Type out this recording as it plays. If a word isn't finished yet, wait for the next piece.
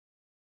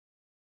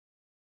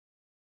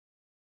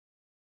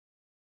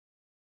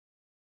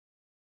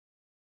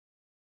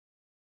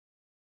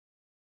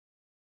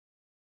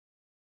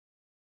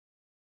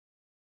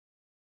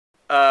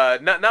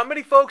Not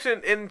many folks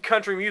in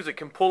country music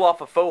can pull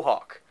off a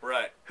faux-hawk.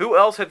 Right. Who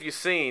else have you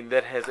seen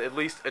that has at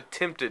least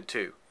attempted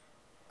to?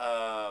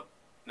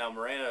 Now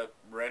Miranda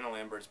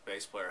Lambert's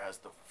bass player has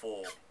the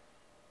full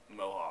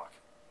mohawk,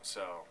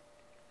 so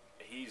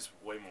he's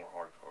way more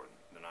hardcore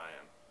than I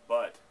am.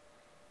 But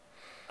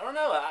I don't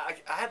know. I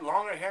had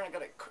longer hair and I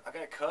got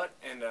it cut,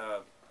 and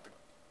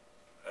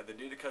the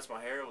dude that cuts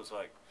my hair was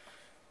like,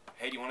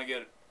 "Hey, do you want to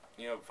get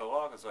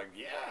faux-hawk?" I was like,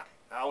 "Yeah."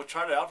 I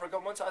tried it out for a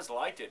couple months. I just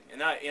liked it,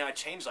 and I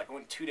changed. Like, I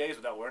went 2 days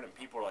without wearing it. And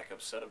people were like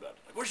upset about it.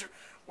 Like,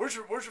 where's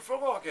your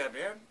faux-hawk at,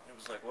 man? It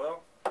was like,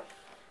 well,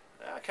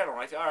 I kind of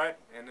liked it. All right,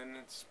 and then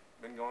it's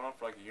been going on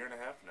for like a year and a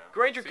half now.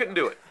 Granger couldn't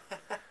do it.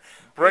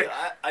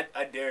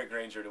 I dare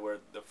Granger to wear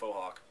the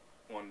faux-hawk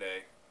one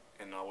day,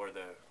 and I'll wear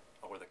the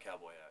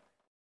cowboy hat.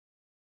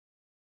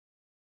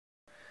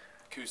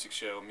 Acoustic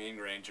show, me and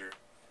Granger,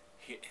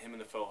 him and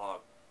the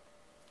faux-hawk,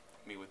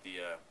 me with the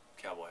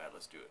cowboy hat.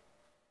 Let's do it.